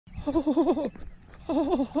Oh,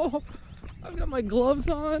 oh, I've got my gloves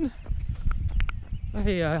on,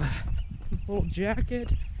 a little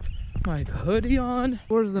jacket, my hoodie on.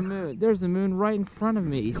 Where's the moon? There's the moon right in front of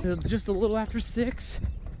me. Just a little after 6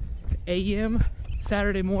 a.m.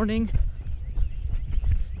 Saturday morning.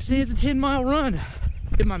 Today is a 10-mile run.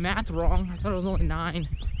 Did my math wrong. I thought it was only 9,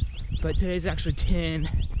 but today's actually 10.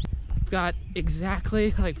 I've got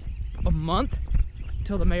exactly like a month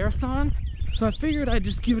till the marathon. So I figured I'd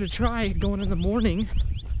just give it a try going in the morning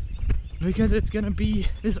because it's gonna be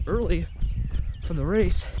this early for the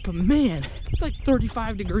race. But man, it's like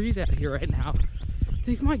 35 degrees out here right now. I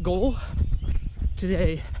think my goal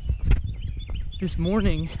today, this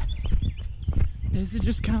morning, is to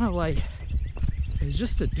just kind of like, is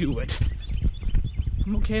just to do it.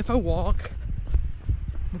 I'm okay if I walk,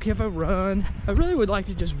 I'm okay if I run. I really would like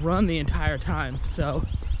to just run the entire time. So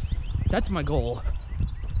that's my goal.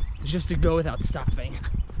 Just to go without stopping.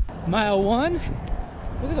 Mile 1,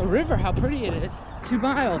 look at the river, how pretty it is. 2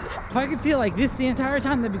 miles. If I could feel like this the entire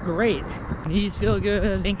time, that'd be great. Knees feel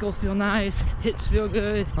good, ankles feel nice, hips feel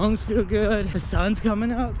good, lungs feel good. The sun's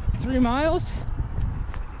coming up. 3 miles,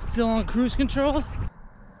 still on cruise control.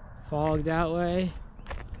 Fog that way,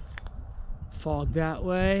 fog that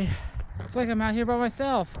way. Looks like I'm out here by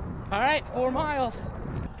myself. All right, 4 miles.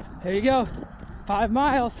 There you go, 5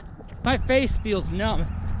 miles. My face feels numb.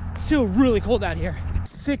 Still really cold out here.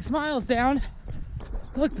 6 miles down.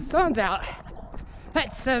 Look, the sun's out.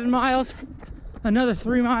 That's 7 miles. Another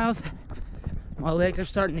 3 miles. My legs are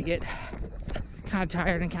starting to get kind of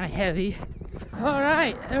tired and kind of heavy. All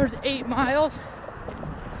right, there's 8 miles.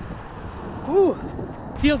 Whew.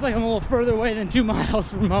 Feels like I'm a little further away than 2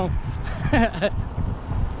 miles from home.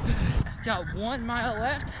 Got 1 mile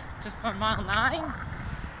left, just on mile 9.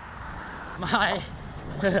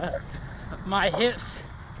 My hips,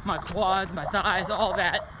 my quads, my thighs, all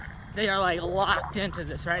that, they are like locked into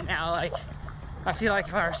this right now. Like, I feel like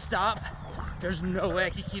if I were to stop, there's no way I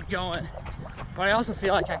could keep going. But I also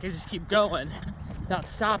feel like I could just keep going without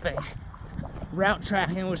stopping. Route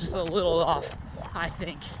tracking was just a little off, I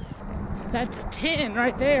think. That's 10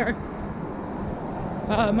 right there.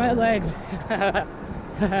 My legs.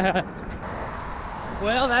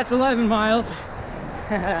 Well, that's 11 miles.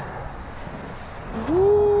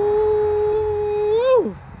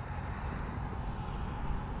 Woo!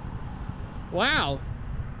 Wow,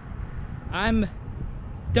 I'm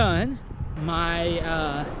done.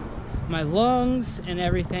 My lungs and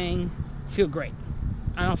everything feel great.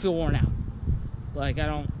 I don't feel worn out. Like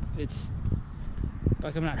it's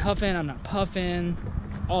like I'm not huffing, I'm not puffing,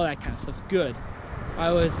 all that kind of stuff. Good.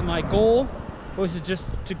 My goal was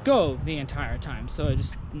to go the entire time. So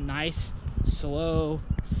just nice, slow,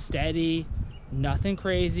 steady, nothing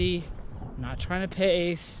crazy, not trying to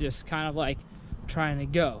pace, just kind of like trying to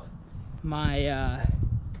go. My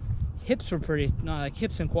hips were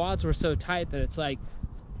hips and quads were so tight that it's like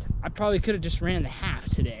I probably could have just ran the half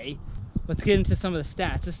today. Let's get into some of the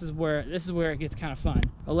stats. This is where it gets kind of fun.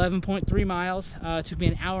 11.3 miles, took me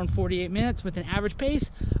 1 hour and 48 minutes with an average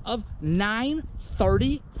pace of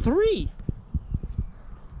 9:33.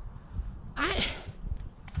 I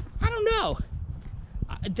don't know.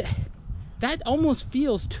 That almost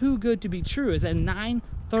feels too good to be true. Is a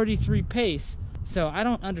 9:33 pace. So I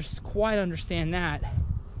don't quite understand that.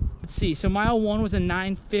 Let's see. So mile 1 was a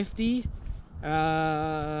 9:50.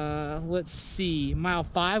 Let's see. Mile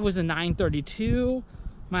 5 was a 9:32.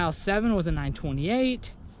 Mile 7 was a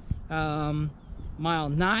 9:28. Mile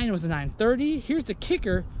 9 was a 9:30. Here's the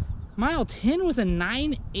kicker. Mile 10 was a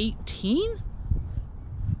 9:18.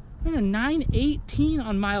 I'm a 9:18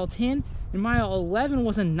 on mile 10, and mile 11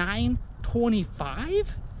 was a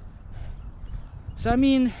 9:25. So I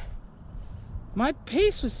mean, my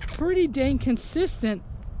pace was pretty dang consistent.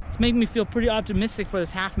 It's making me feel pretty optimistic for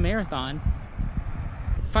this half marathon.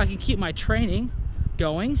 If I can keep my training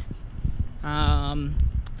going, if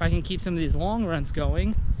I can keep some of these long runs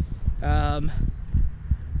going, I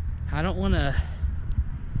don't want to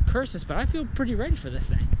curse this, but I feel pretty ready for this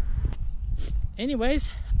thing.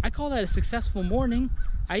 Anyways, I call that a successful morning.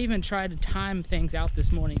 I even tried to time things out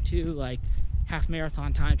this morning too, like half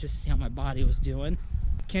marathon time, just to see how my body was doing.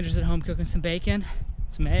 Kendra's at home cooking some bacon,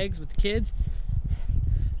 some eggs with the kids.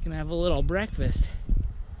 Gonna have a little breakfast.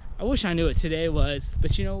 I wish I knew what today was,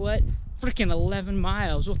 but you know what? Freaking 11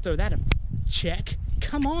 miles, we'll throw that a check.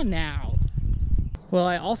 Come on now. Well,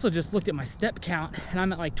 I also just looked at my step count, and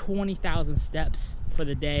I'm at like 20,000 steps for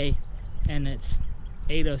the day, and it's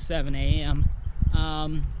 8:07 a.m.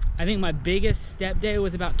 I think my biggest step day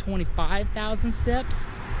was about 25,000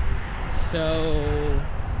 steps. So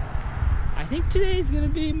I think today's gonna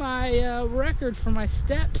be my record for my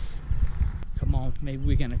steps. Come on, maybe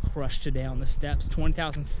we're gonna crush today on the steps.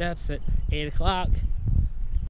 20,000 steps at 8 o'clock.